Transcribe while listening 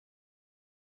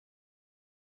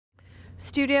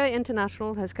Studio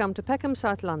International has come to Peckham,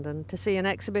 South London to see an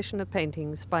exhibition of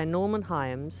paintings by Norman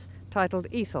Hyams titled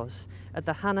Ethos at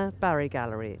the Hannah Barry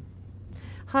Gallery.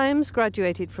 Hyams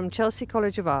graduated from Chelsea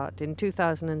College of Art in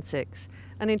 2006,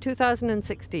 and in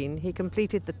 2016 he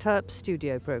completed the Turps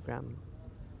studio programme.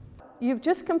 You've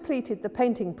just completed the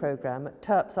painting programme at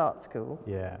Turps Art School.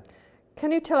 Yeah.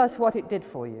 Can you tell us what it did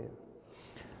for you?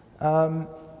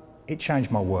 It changed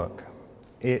my work.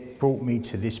 It brought me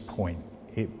to this point.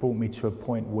 It brought me to a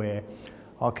point where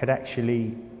I could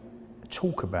actually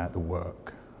talk about the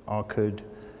work. I could,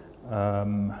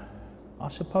 I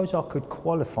suppose I could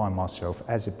qualify myself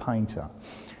as a painter.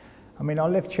 I mean, I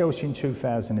left Chelsea in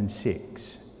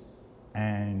 2006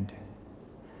 and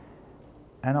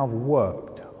I've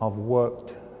worked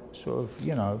sort of,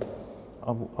 you know,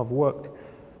 I've worked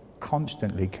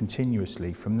constantly,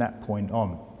 continuously from that point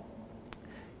on.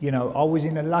 You know, I was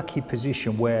in a lucky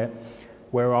position where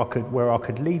I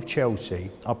could leave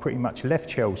Chelsea. I pretty much left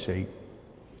Chelsea.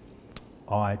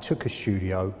 I took a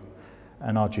studio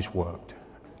and I just worked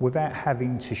without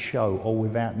having to show or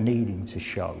without needing to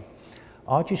show.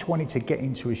 I just wanted to get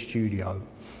into a studio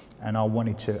and I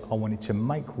wanted to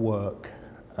make work,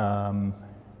 how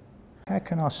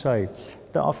can I say,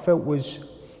 that I felt was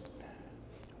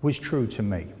true to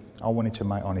me. I wanted to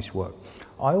make honest work.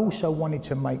 I also wanted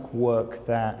to make work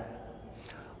that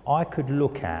I could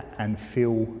look at and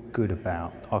feel good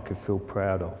about, I could feel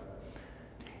proud of.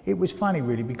 It was funny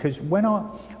really, because when I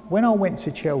went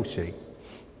to Chelsea,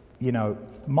 you know,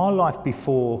 my life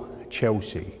before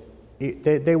Chelsea,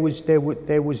 there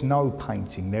was no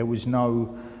painting, there was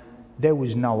no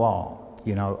art.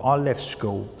 You know, I left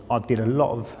school, I did a lot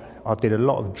of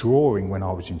drawing when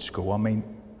I was in school. I mean,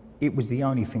 it was the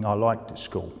only thing I liked at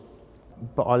school.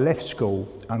 But I left school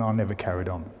and I never carried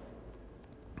on.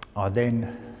 I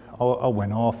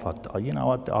went off,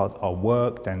 I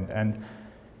worked and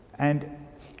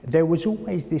there was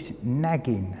always this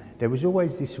nagging, there was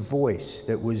always this voice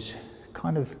that was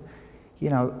kind of,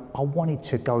 you know, I wanted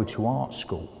to go to art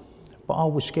school, but I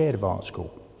was scared of art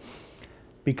school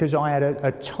because I had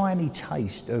a tiny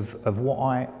taste of what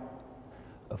I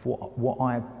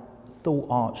thought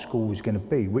art school was going to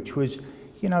be, which was,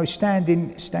 you know,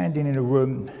 standing in a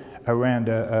room around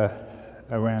a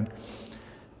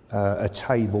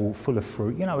table full of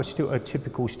fruit, you know, a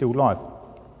typical still life,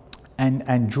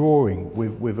 and drawing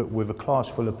with a class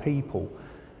full of people,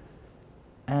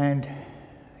 and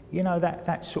you know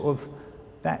that sort of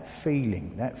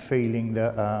feeling that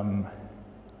I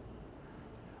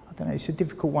don't know. It's a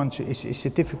difficult one to. It's a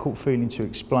difficult feeling to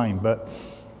explain, but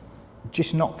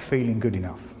just not feeling good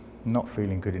enough. Not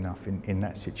feeling good enough in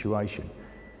that situation.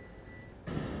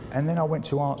 And then I went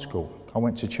to art school. I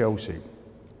went to Chelsea.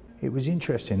 It was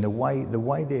interesting the way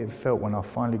that it felt when I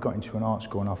finally got into an art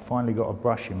school and I finally got a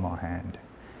brush in my hand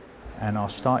and I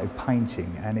started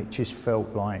painting, and it just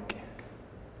felt like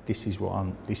this is what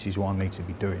I need to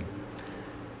be doing.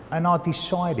 And I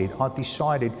decided.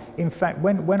 In fact,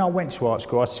 when I went to art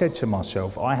school, I said to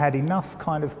myself, I had enough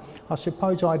I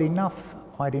suppose I had enough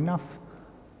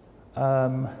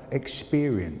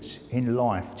experience in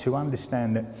life to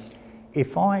understand that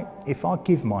if I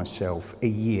give myself a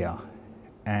year,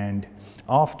 and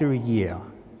after a year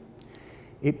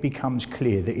it becomes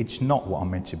clear that it's not what I'm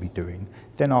meant to be doing,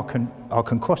 then I can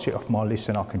cross it off my list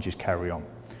and I can just carry on.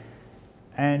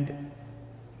 And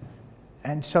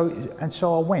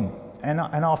so I went, and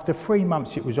after 3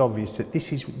 months it was obvious that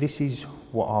this is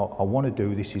what I want to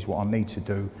do, this is what I need to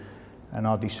do, and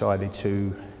I decided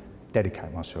to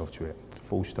dedicate myself to it,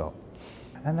 full stop.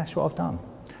 And that's what I've done.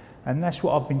 And that's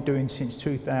what I've been doing since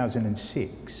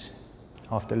 2006,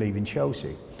 after leaving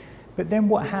Chelsea. But then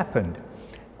what happened,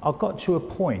 I got to a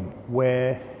point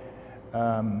where,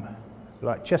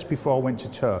 like just before I went to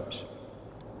Turps,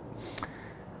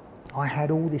 I had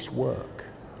all this work.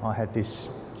 I had this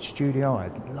studio, I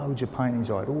had loads of paintings,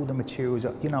 I had all the materials,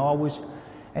 you know, I was,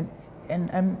 and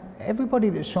everybody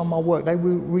that saw my work, they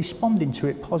were responding to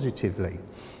it positively.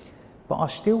 But I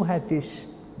still had this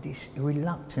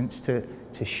reluctance to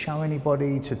show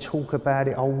anybody, to talk about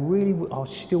it. I was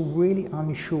still really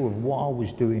unsure of what I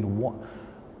was doing,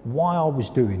 why I was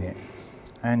doing it,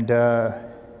 and I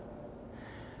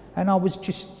was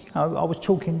just, you know, I was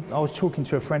talking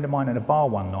to a friend of mine in a bar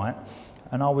one night,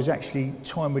 and I was actually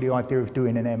toying with the idea of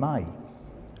doing an MA.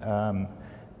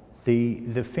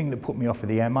 The thing that put me off of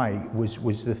the MA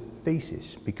was the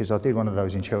thesis, because I did one of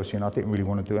those in Chelsea and I didn't really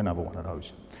want to do another one of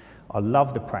those. I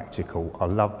love the practical, I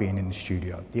love being in the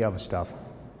studio. The other stuff,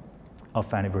 I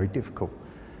found it very difficult.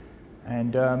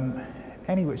 And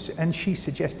anyway, and she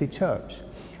suggested Turps.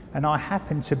 And I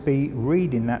happened to be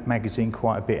reading that magazine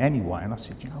quite a bit anyway, and I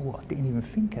said, you know what, I didn't even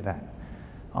think of that.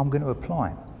 I'm going to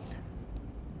apply.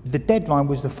 The deadline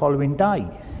was the following day.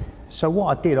 So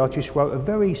what I did, I just wrote a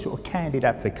very sort of candid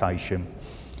application,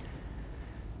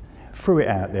 threw it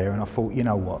out there, and I thought, you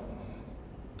know what,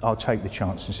 I'll take the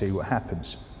chance and see what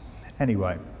happens.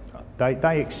 Anyway,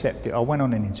 they accepted. I went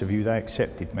on an interview, they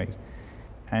accepted me,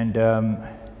 and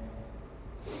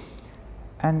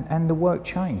the work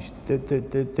changed.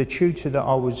 The tutor that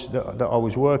I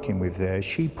was working with there,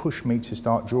 she pushed me to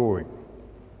start drawing,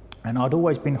 and I'd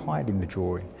always been hiding the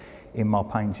drawing in my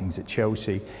paintings at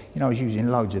Chelsea. You know, I was using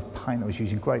loads of paint, I was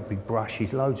using great big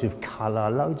brushes, loads of colour,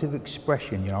 loads of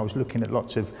expression. You know, I was looking at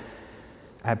lots of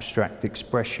abstract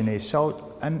expressionists.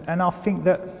 So, and I think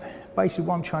that basically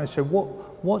what I'm trying to say,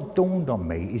 what dawned on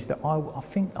me is that I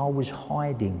think I was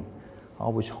hiding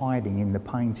in the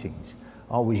paintings.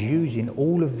 I was using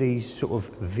all of these sort of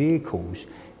vehicles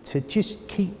to just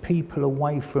keep people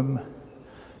away from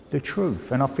the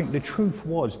truth. And I think the truth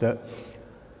was that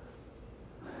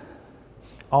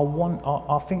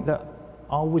I think that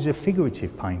I was a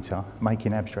figurative painter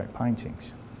making abstract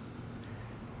paintings.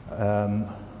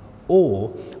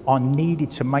 Or I needed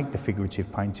to make the figurative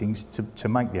paintings to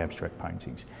make the abstract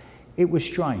paintings. It was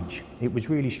strange. It was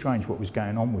really strange what was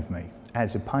going on with me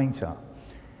as a painter.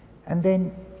 And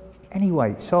then,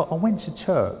 anyway, so I went to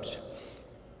Turps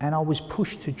and I was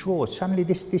pushed to draw. Suddenly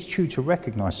this tutor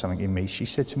recognised something in me. She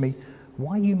said to me,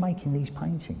 "Why are you making these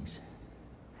paintings?"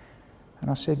 And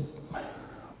I said,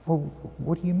 "Well,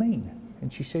 what do you mean?"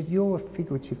 And she said, "You're a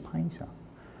figurative painter.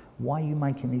 Why are you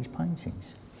making these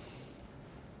paintings?"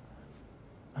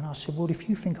 And I said, "Well, if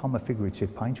you think I'm a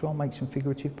figurative painter, I'll make some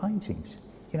figurative paintings."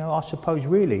 You know, I suppose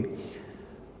really,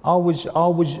 I was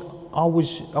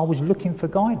looking for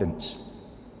guidance.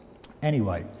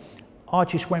 Anyway, I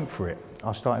just went for it.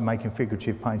 I started making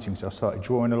figurative paintings. I started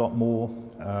drawing a lot more,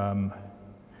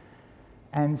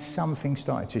 and something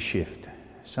started to shift.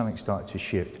 Something started to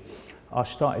shift. I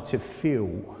started to feel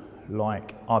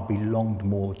like I belonged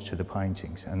more to the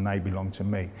paintings and they belonged to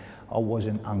me. I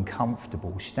wasn't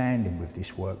uncomfortable standing with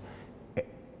this work,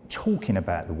 talking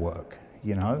about the work,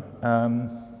 you know.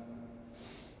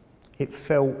 It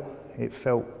felt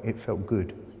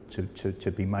good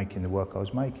to be making the work I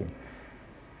was making.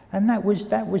 And that was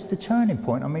the turning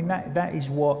point. I mean, that is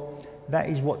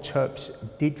what Turps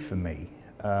did for me.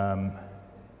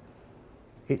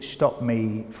 It stopped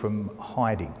me from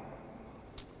hiding.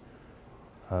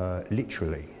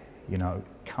 Literally, you know,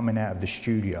 coming out of the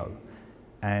studio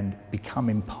and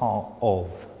becoming part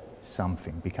of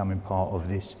something, becoming part of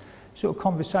this sort of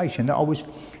conversation that I was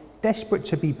desperate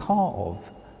to be part of,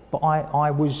 but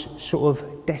I was sort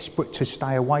of desperate to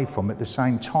stay away from at the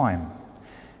same time,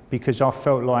 because I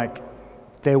felt like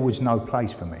there was no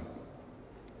place for me.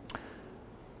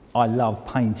 I love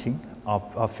painting.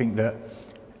 I think that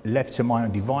left to my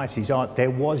own devices, there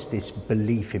was this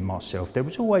belief in myself. There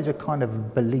was always a kind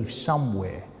of belief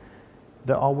somewhere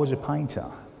that I was a painter,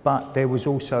 but there was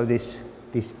also this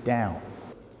doubt.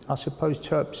 I suppose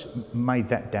Turps made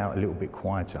that doubt a little bit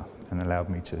quieter and allowed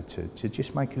me to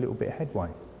just make a little bit of headway.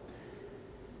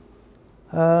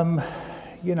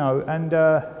 You know, and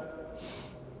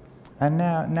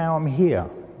now I'm here.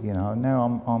 You know,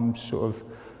 now I'm sort of,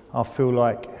 I feel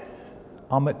like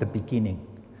I'm at the beginning.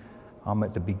 I'm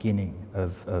at the beginning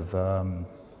of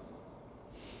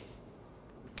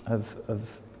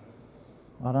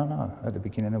I don't know, at the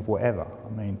beginning of whatever. I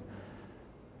mean,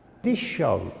 this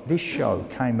show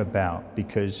came about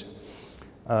because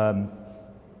I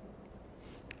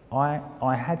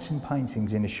had some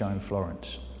paintings in a show in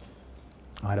Florence.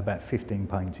 I had about 15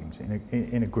 paintings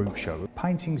in a group show.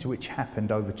 Paintings which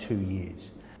happened over 2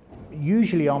 years.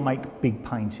 Usually I'll make big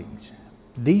paintings.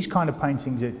 These kind of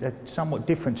paintings are somewhat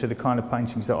different to the kind of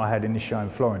paintings that I had in the show in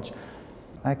Florence.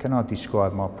 How can I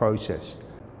describe my process?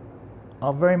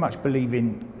 I very much believe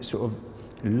in sort of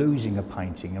losing a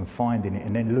painting and finding it,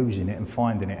 and then losing it and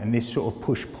finding it, and this sort of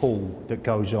push-pull that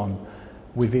goes on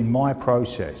within my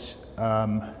process,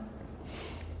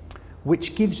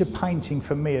 which gives a painting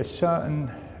for me a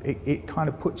certain, it kind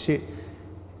of puts it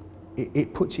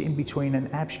in between an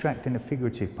abstract and a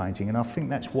figurative painting, and I think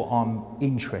that's what I'm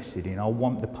interested in. I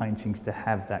want the paintings to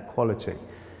have that quality,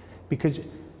 because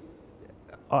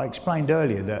I explained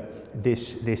earlier that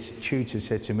this tutor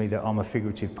said to me that I'm a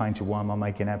figurative painter, why am I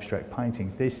making abstract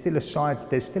paintings? There's still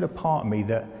a part of me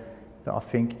that I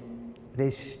think there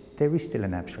is still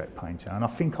an abstract painter, and I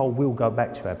think I will go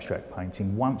back to abstract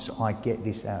painting once I get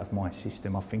this out of my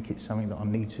system. I think it's something that I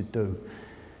need to do.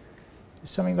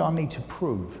 It's something that I need to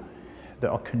prove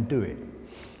that I can do it.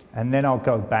 And then I'll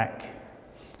go back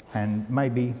and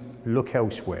maybe look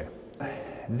elsewhere.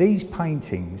 These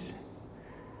paintings,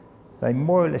 they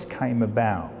more or less came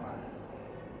about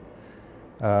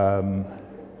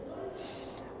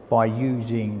by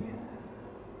using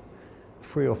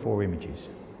 3 or 4 images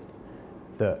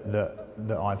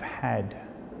that I've had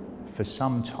for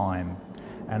some time,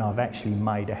 and I've actually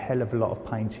made a hell of a lot of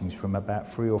paintings from about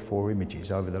 3 or 4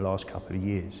 images over the last couple of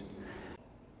years.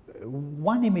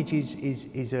 One image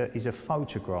is a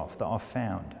photograph that I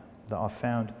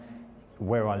found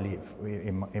where I live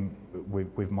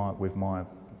with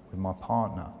my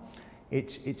partner.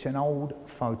 It's an old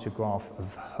photograph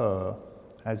of her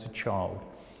as a child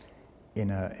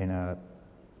at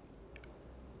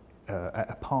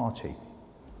a party.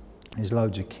 There's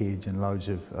loads of kids and loads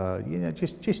of you know,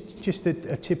 just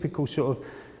a typical sort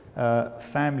of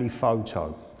family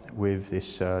photo with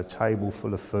this table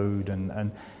full of food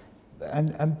and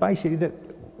basically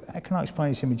how can I explain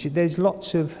this image? There's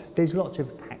lots of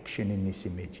action in this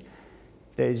image.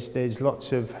 There's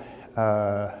lots of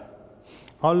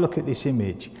I look at this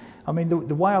image. I mean,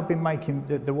 the way I've been making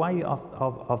the way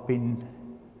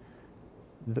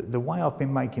I've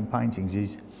been making paintings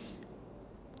is,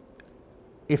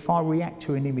 if I react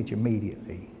to an image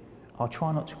immediately, I'll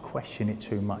try not to question it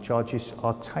too much. I'll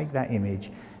take that image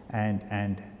and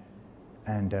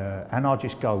I'll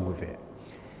just go with it.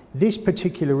 This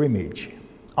particular image,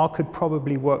 I could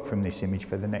probably work from this image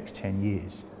for the next 10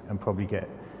 years and probably get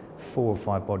 4 or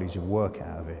 5 bodies of work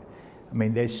out of it. I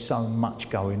mean, there's so much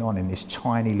going on in this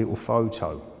tiny little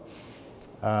photo.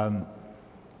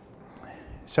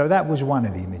 So that was one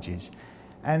of the images.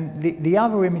 And the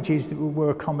other images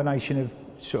were a combination of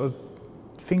sort of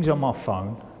things on my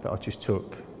phone that I just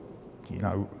took, you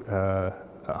know,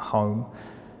 at home,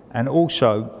 and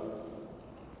also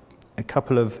a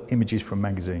couple of images from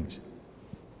magazines.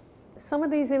 Some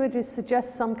of these images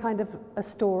suggest some kind of a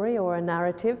story or a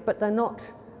narrative, but they're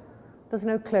not, there's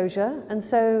no closure, and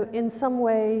so in some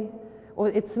way, or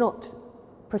it's not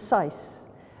precise.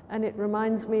 And it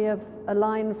reminds me of a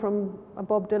line from a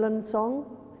Bob Dylan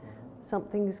song.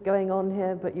 Something's going on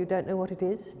here, but you don't know what it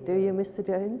is, do you, Mr.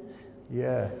 Jones?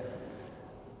 Yeah.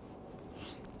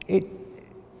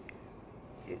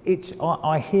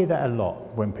 I hear that a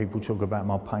lot when people talk about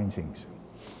my paintings,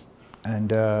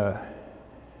 and I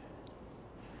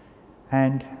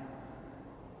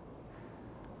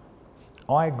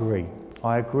agree.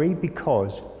 I agree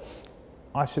because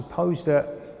I suppose that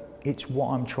it's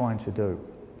what I'm trying to do.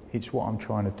 It's what I'm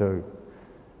trying to do.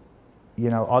 You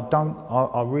know, I don't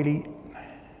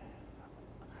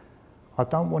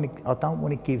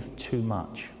want to give too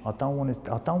much. I don't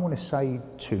want to say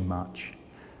too much.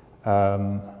 I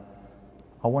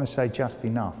want to say just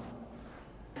enough.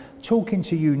 Talking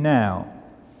to you now,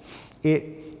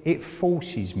 it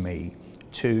forces me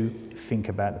to think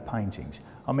about the paintings.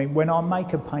 I mean, when I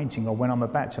make a painting, or when I'm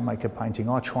about to make a painting,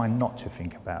 I try not to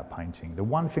think about a painting. The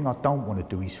one thing I don't want to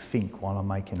do is think while I'm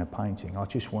making a painting. I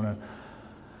just want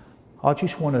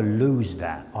to lose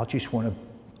that. I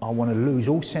want to lose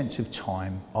all sense of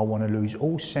time. I want to lose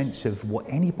all sense of what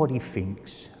anybody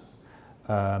thinks,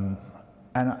 and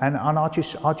I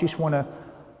just want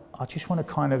to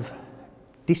kind of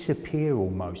disappear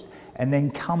almost, and then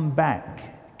come back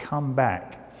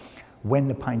when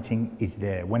the painting is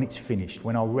there, when it's finished,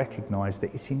 when I recognise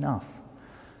that it's enough,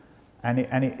 and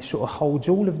it sort of holds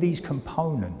all of these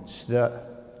components that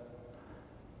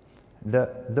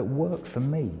work for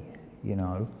me, you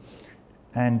know,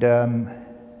 and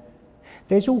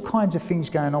there's all kinds of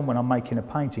things going on when I'm making a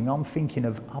painting. I'm thinking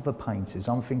of other painters,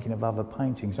 I'm thinking of other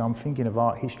paintings, I'm thinking of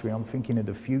art history, I'm thinking of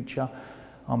the future,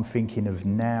 I'm thinking of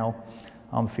now,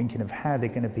 I'm thinking of how they're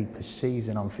going to be perceived,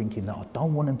 and I'm thinking that I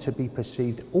don't want them to be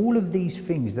perceived. All of these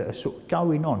things that are sort of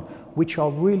going on, which I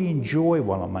really enjoy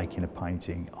while I'm making a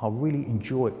painting. I really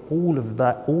enjoy all of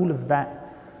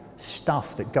that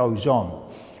stuff that goes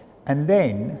on. And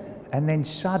then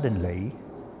suddenly,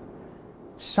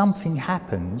 something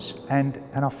happens, and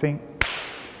I think,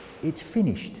 it's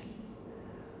finished.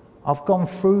 I've gone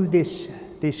through this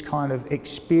kind of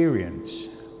experience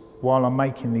while I'm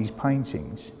making these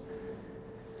paintings,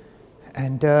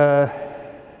 and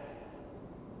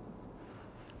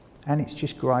it's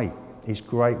just great. It's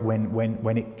great when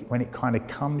it kind of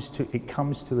comes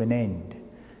to an end,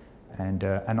 and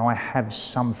I have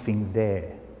something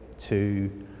there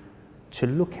to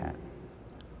look at.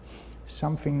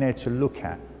 Something there to look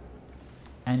at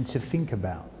and to think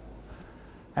about.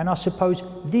 And I suppose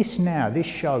this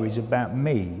show is about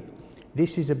me.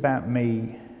 This is about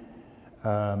me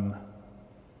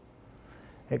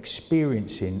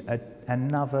experiencing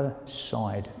another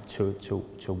side to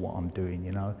what I'm doing,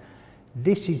 you know.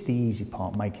 this is the easy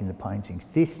part, making the paintings.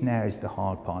 This now is the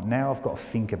hard part. Now I've got to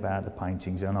think about the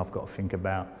paintings, and I've got to think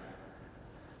about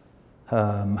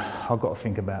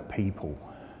people,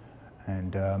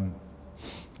 and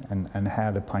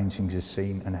how the paintings are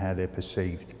seen and how they're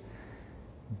perceived.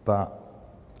 But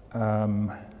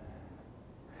and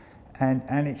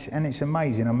it's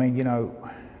amazing. I mean, you know,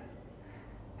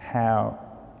 how,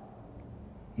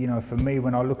 you know, for me,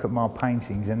 when I look at my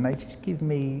paintings, and they just give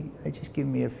me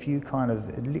a few kind of,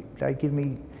 they give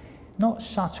me not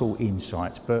subtle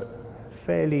insights, but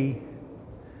fairly,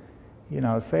 you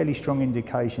know, fairly strong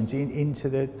indications into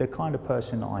the kind of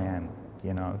person I am,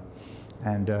 you know,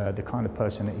 and the kind of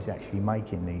person that is actually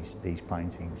making these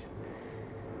paintings.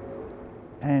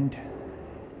 And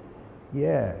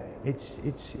yeah, it's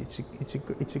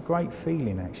a great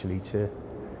feeling actually to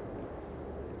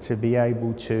be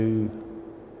able to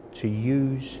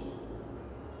use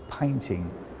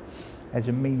painting as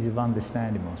a means of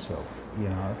understanding myself, you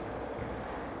know.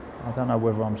 I don't know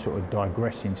whether I'm sort of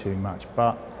digressing too much,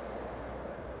 but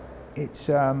it's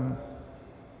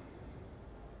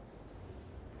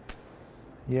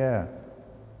yeah.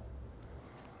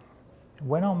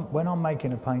 When I'm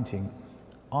making a painting,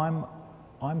 I'm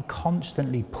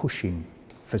constantly pushing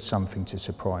for something to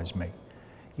surprise me.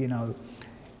 You know,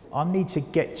 I need to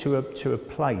get to a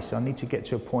place, I need to get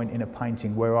to a point in a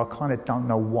painting where I kind of don't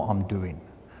know what I'm doing,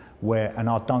 and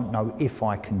I don't know if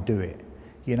I can do it.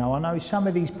 You know, I know some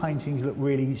of these paintings look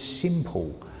really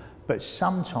simple, but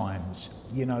sometimes,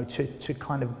 you know, to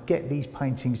kind of get these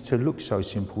paintings to look so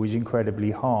simple is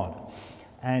incredibly hard.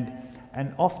 And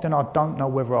often I don't know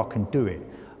whether I can do it.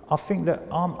 I think that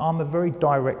I'm a very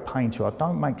direct painter. I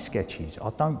don't make sketches. I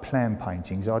don't plan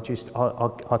paintings. I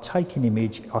take an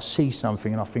image, I see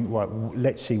something, and I think, right,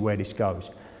 let's see where this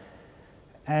goes.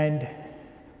 And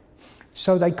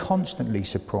so they constantly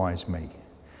surprise me.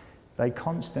 They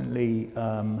constantly,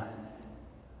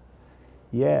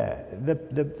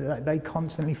 they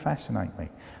constantly fascinate me.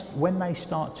 When they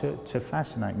start to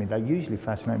fascinate me, they usually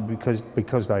fascinate me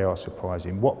because they are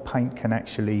surprising. What paint can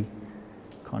actually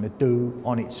kind of do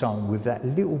on its own with that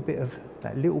little bit of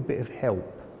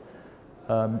help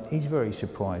is very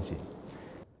surprising.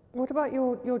 What about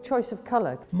your choice of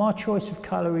colour? My choice of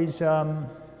colour is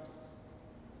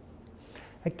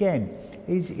again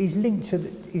is linked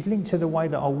to the way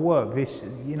that I work. This,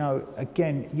 you know,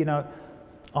 again, you know,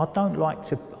 I don't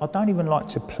even like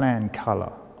to plan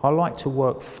colour. I like to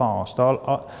work fast.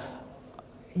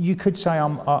 You could say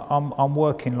I'm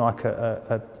working like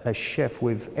a chef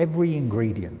with every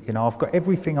ingredient. You know, I've got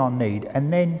everything I need,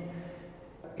 and then,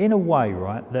 in a way,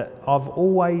 right, that I've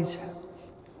always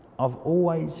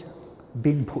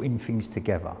been putting things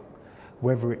together,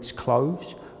 whether it's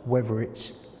clothes, whether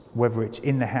it's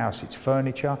in the house, it's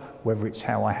furniture, whether it's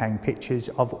how I hang pictures.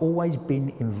 I've always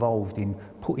been involved in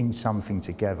putting something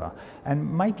together,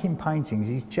 and making paintings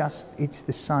is just, it's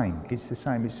the same. It's the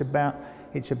same. It's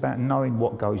about knowing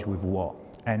what goes with what,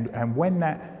 and when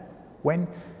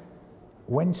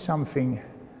something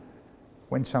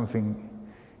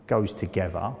goes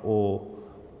together, or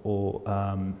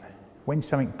when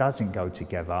something doesn't go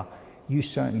together, you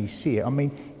certainly see it. I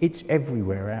mean, it's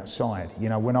everywhere outside. You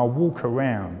know, when I walk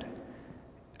around,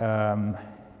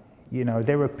 you know,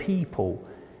 there are people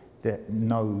that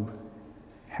know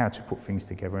how to put things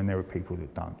together, and there are people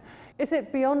that don't. Is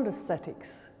it beyond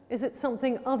aesthetics? Is it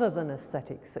something other than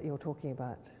aesthetics that you're talking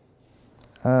about?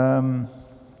 I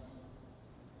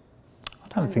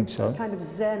don't think so. A kind of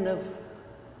zen of...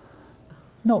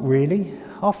 Not really.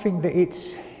 I think that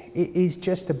it is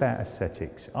just about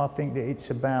aesthetics. I think that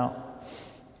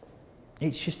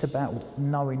it's just about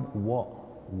knowing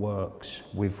what works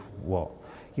with what.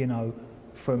 You know,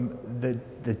 from the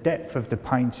depth of the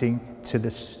painting to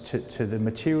the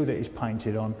material that is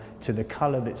painted on, to the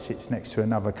colour that sits next to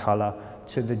another colour,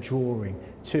 to the drawing,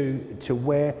 to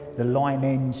where the line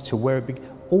ends, to where it begins.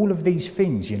 All of these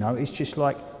things, you know, it's just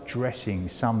like dressing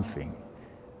something,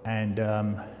 and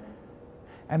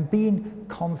being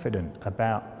confident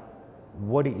about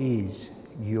what it is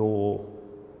you're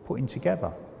putting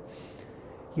together.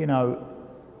 You know,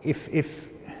 if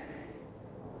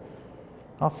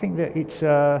I think that it's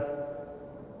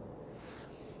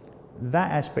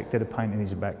that aspect of the painting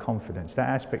is about confidence. That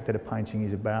aspect of the painting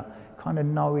is about kind of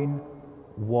knowing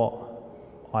what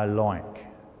I like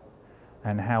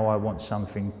and how I want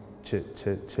something to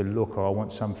look, or I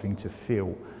want something to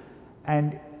feel.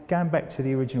 And going back to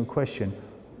the original question,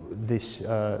 this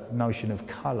notion of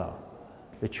colour,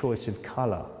 the choice of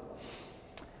colour.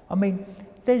 I mean,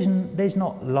 there's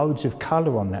not loads of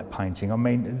colour on that painting. I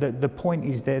mean, the point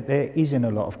is that there isn't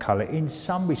a lot of colour. In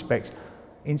some respects,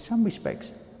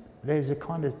 there's a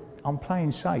kind of, I'm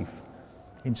playing safe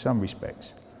in some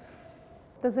respects.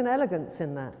 There's an elegance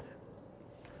in that.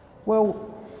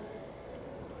 Well,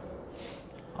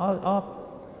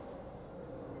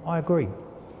 I agree.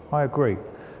 I agree.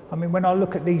 I mean, when I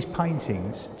look at these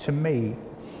paintings, to me,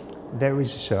 there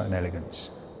is a certain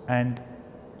elegance, and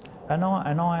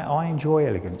I enjoy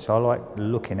elegance. I like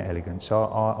looking at elegance.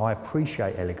 I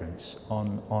appreciate elegance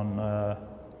on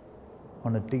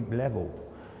a deep level,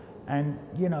 and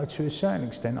you know, to a certain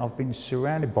extent, I've been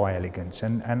surrounded by elegance,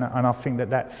 and I think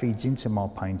that feeds into my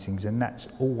paintings, and that's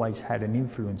always had an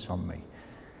influence on me.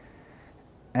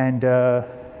 And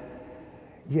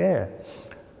yeah,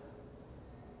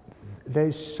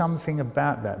 there's something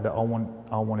about that I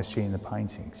want to see in the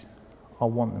paintings. I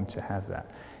want them to have that.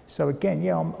 So again,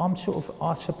 yeah, I'm sort of,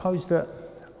 I suppose that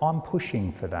I'm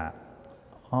pushing for that.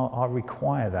 I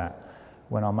require that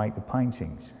when I make the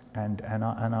paintings, and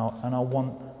I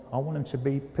want them to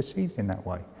be perceived in that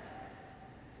way.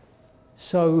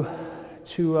 So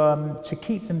to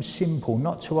keep them simple,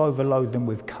 not to overload them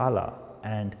with colour,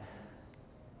 and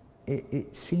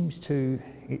it seems to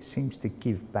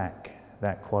give back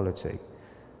that quality,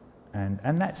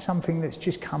 and that's something that's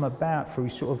just come about through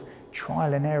sort of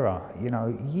trial and error. You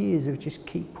know, years of just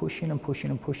keep pushing and pushing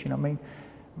and pushing. I mean,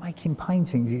 making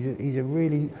paintings is a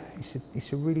really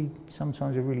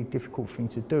sometimes a really difficult thing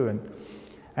to do,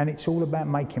 and it's all about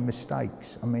making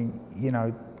mistakes. I mean, you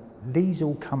know, these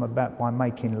all come about by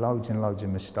making loads and loads of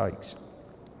mistakes,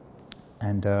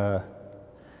 and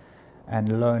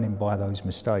learning by those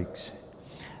mistakes.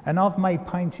 And I've made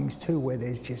paintings too where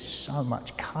there's just so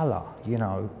much colour, you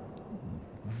know,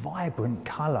 vibrant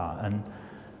colour,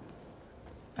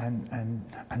 and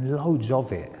loads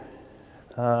of it.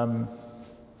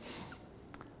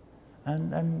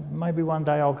 And maybe one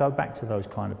day I'll go back to those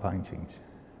kind of paintings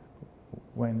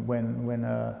when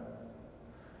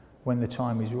the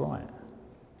time is right.